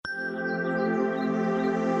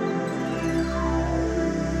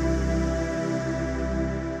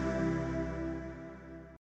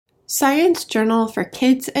Science Journal for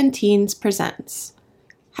Kids and Teens presents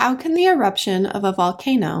How Can the Eruption of a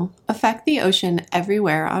Volcano Affect the Ocean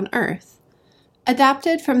Everywhere on Earth?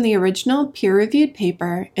 Adapted from the original peer-reviewed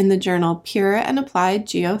paper in the journal Pure and Applied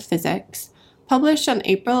Geophysics, published on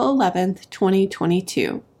April 11,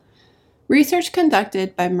 2022. Research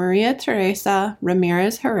conducted by Maria Teresa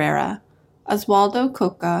Ramirez Herrera, Oswaldo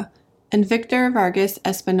Coca, and Victor Vargas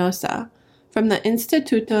Espinosa, from the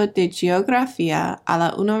Instituto de Geografía a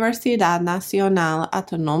la Universidad Nacional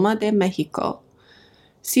Autónoma de México.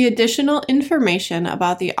 See additional information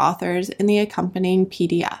about the authors in the accompanying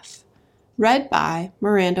PDF. Read by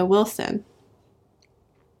Miranda Wilson.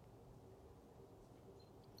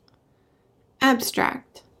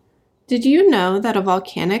 Abstract. Did you know that a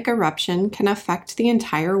volcanic eruption can affect the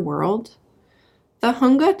entire world? The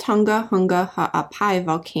Hunga Tonga Hunga Ha'apai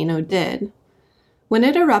volcano did. When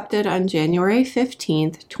it erupted on January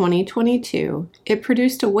 15, 2022, it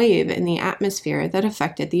produced a wave in the atmosphere that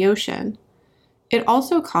affected the ocean. It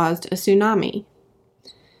also caused a tsunami.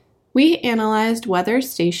 We analyzed weather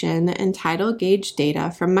station and tidal gauge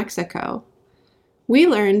data from Mexico. We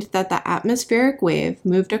learned that the atmospheric wave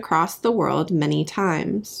moved across the world many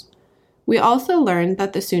times. We also learned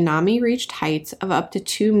that the tsunami reached heights of up to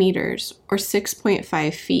 2 meters, or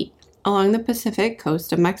 6.5 feet, along the Pacific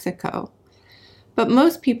coast of Mexico. But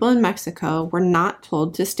most people in Mexico were not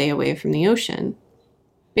told to stay away from the ocean.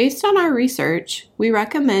 Based on our research, we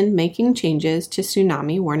recommend making changes to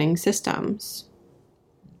tsunami warning systems.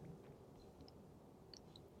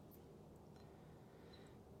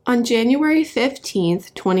 On January 15,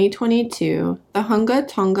 2022, the Hunga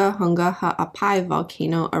Tonga Hunga Ha'apai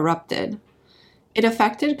volcano erupted. It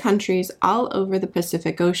affected countries all over the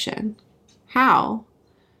Pacific Ocean. How?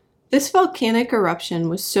 This volcanic eruption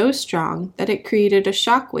was so strong that it created a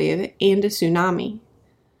shock wave and a tsunami.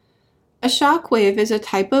 A shock wave is a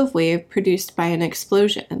type of wave produced by an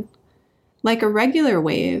explosion. Like a regular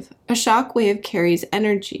wave, a shock wave carries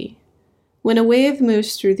energy. When a wave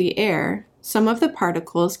moves through the air, some of the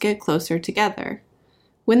particles get closer together.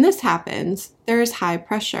 When this happens, there is high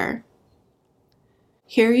pressure.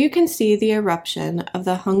 Here you can see the eruption of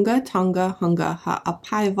the Hunga Tonga Hunga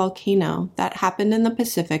Ha'apai volcano that happened in the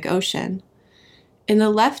Pacific Ocean. In the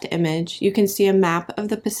left image, you can see a map of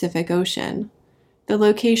the Pacific Ocean. The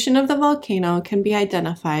location of the volcano can be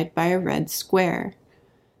identified by a red square.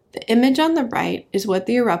 The image on the right is what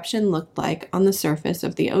the eruption looked like on the surface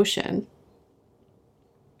of the ocean.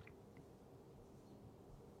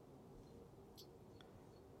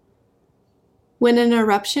 When an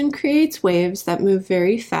eruption creates waves that move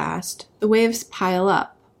very fast, the waves pile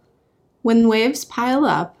up. When waves pile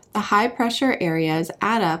up, the high-pressure areas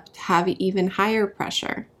add up to have even higher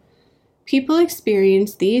pressure. People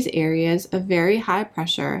experience these areas of very high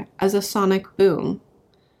pressure as a sonic boom.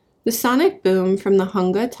 The sonic boom from the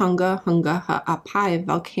Hunga Tonga Hunga Ha'apai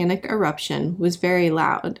volcanic eruption was very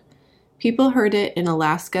loud. People heard it in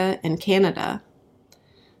Alaska and Canada.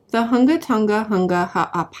 The Hunga Tonga Hunga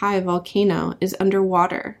Ha'apai volcano is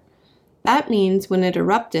underwater. That means when it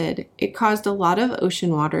erupted, it caused a lot of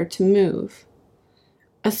ocean water to move.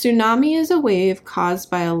 A tsunami is a wave caused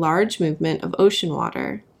by a large movement of ocean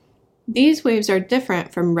water. These waves are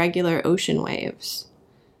different from regular ocean waves.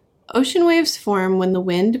 Ocean waves form when the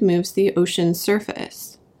wind moves the ocean's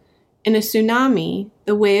surface. In a tsunami,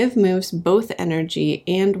 the wave moves both energy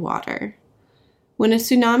and water. When a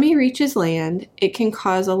tsunami reaches land, it can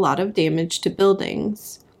cause a lot of damage to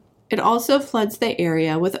buildings. It also floods the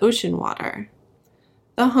area with ocean water.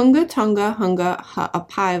 The Hunga Tonga Hunga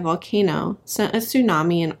Ha'apai volcano sent a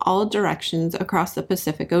tsunami in all directions across the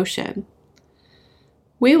Pacific Ocean.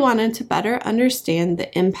 We wanted to better understand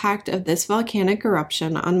the impact of this volcanic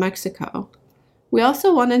eruption on Mexico. We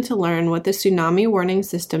also wanted to learn what the tsunami warning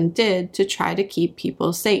system did to try to keep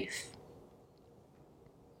people safe.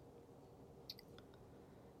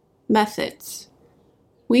 Methods.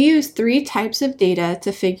 We used 3 types of data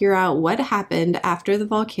to figure out what happened after the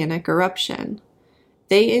volcanic eruption.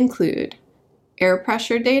 They include air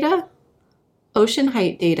pressure data, ocean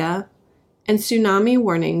height data, and tsunami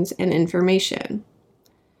warnings and information.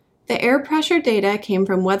 The air pressure data came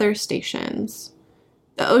from weather stations.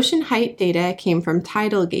 The ocean height data came from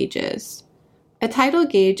tidal gauges. A tidal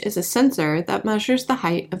gauge is a sensor that measures the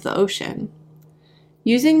height of the ocean.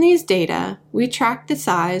 Using these data, we tracked the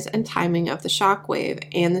size and timing of the shock wave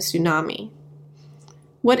and the tsunami.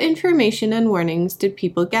 What information and warnings did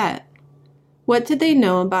people get? What did they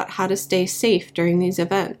know about how to stay safe during these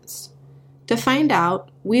events? To find out,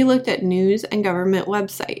 we looked at news and government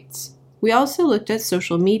websites. We also looked at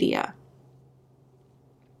social media.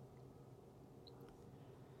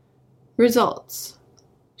 Results.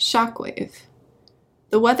 Shockwave.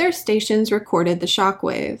 The weather stations recorded the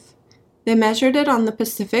shockwave. They measured it on the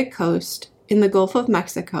Pacific coast, in the Gulf of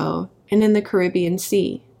Mexico, and in the Caribbean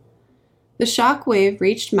Sea. The shock wave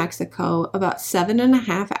reached Mexico about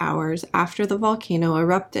 7.5 hours after the volcano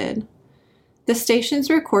erupted. The stations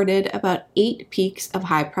recorded about 8 peaks of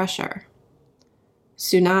high pressure.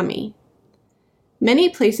 Tsunami. Many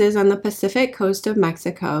places on the Pacific coast of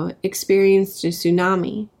Mexico experienced a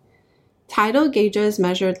tsunami. Tidal gauges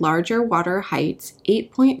measured larger water heights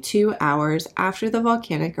 8.2 hours after the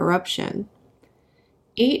volcanic eruption.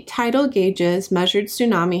 8 tidal gauges measured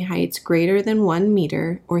tsunami heights greater than 1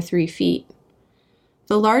 meter or 3 feet.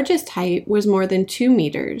 The largest height was more than 2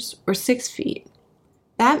 meters or 6 feet.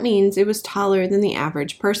 That means it was taller than the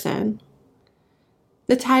average person.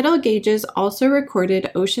 The tidal gauges also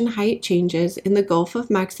recorded ocean height changes in the Gulf of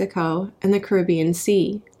Mexico and the Caribbean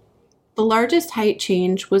Sea. The largest height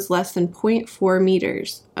change was less than 0.4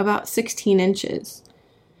 meters, about 16 inches.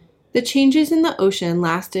 The changes in the ocean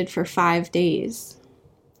lasted for 5 days.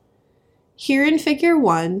 Here in Figure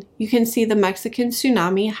 1, you can see the Mexican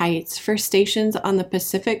tsunami heights for stations on the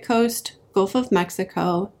Pacific coast, Gulf of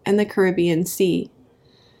Mexico, and the Caribbean Sea.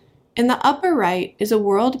 In the upper right is a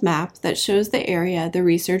world map that shows the area the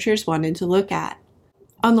researchers wanted to look at.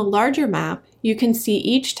 On the larger map, you can see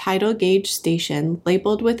each tidal gauge station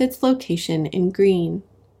labeled with its location in green.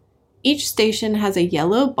 Each station has a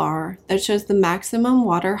yellow bar that shows the maximum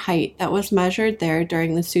water height that was measured there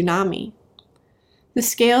during the tsunami. The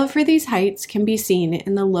scale for these heights can be seen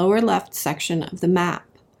in the lower left section of the map.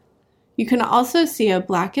 You can also see a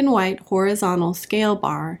black and white horizontal scale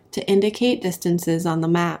bar to indicate distances on the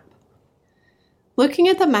map. Looking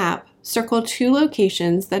at the map, circle 2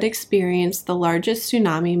 locations that experienced the largest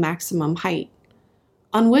tsunami maximum height.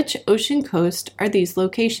 On which ocean coast are these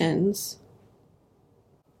locations?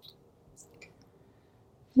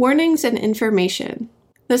 Warnings and information.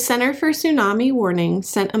 The Center for Tsunami Warning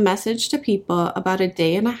sent a message to people about a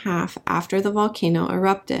day and a half after the volcano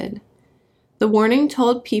erupted. The warning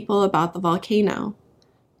told people about the volcano.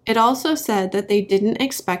 It also said that they didn't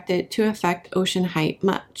expect it to affect ocean height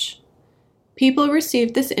much. People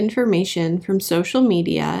received this information from social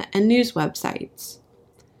media and news websites.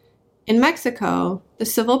 In Mexico, the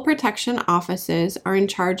Civil Protection Offices are in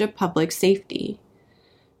charge of public safety.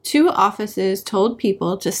 2 offices told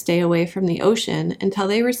people to stay away from the ocean until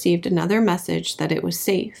they received another message that it was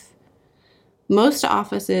safe. Most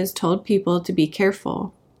offices told people to be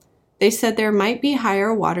careful. They said there might be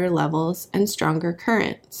higher water levels and stronger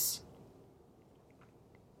currents.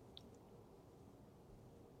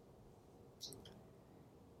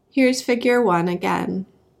 Here's Figure 1 again.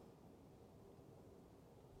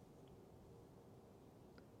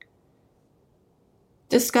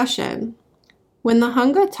 Discussion. When the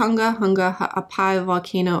Hunga Tonga Hunga Ha'apai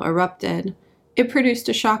volcano erupted, it produced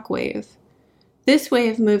a shock wave. This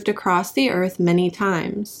wave moved across the Earth many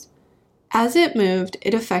times. As it moved,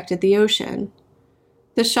 it affected the ocean.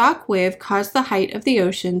 The shock wave caused the height of the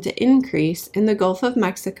ocean to increase in the Gulf of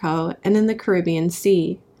Mexico and in the Caribbean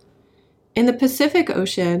Sea. In the Pacific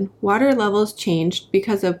Ocean, water levels changed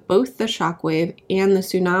because of both the shock wave and the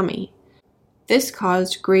tsunami. This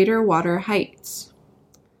caused greater water heights.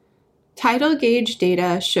 Tidal gauge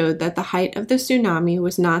data showed that the height of the tsunami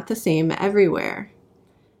was not the same everywhere.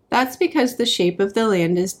 That's because the shape of the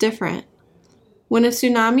land is different. When a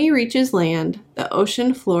tsunami reaches land, the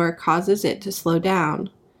ocean floor causes it to slow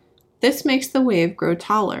down. This makes the wave grow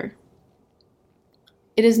taller.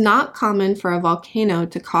 It is not common for a volcano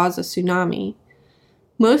to cause a tsunami.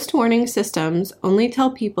 Most warning systems only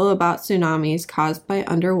tell people about tsunamis caused by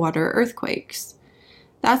underwater earthquakes.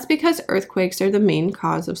 That's because earthquakes are the main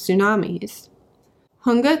cause of tsunamis.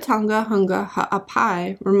 Hunga Tonga Hunga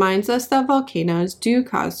Ha'apai reminds us that volcanoes do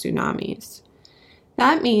cause tsunamis.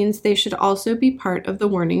 That means they should also be part of the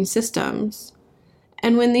warning systems.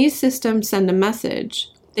 And when these systems send a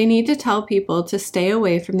message, they need to tell people to stay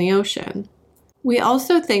away from the ocean. We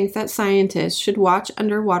also think that scientists should watch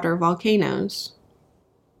underwater volcanoes.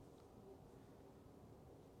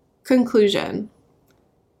 Conclusion.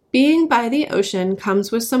 Being by the ocean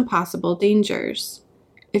comes with some possible dangers.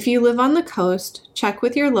 If you live on the coast, check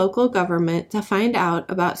with your local government to find out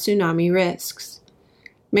about tsunami risks.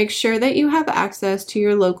 Make sure that you have access to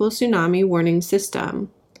your local tsunami warning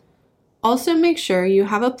system. Also make sure you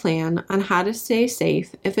have a plan on how to stay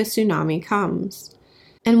safe if a tsunami comes.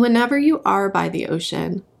 And whenever you are by the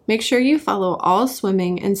ocean, make sure you follow all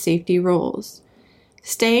swimming and safety rules.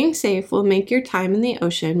 Staying safe will make your time in the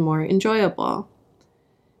ocean more enjoyable.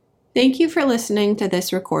 Thank you for listening to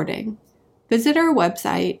this recording. Visit our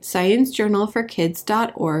website,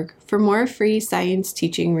 sciencejournalforkids.org, for more free science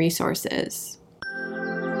teaching resources.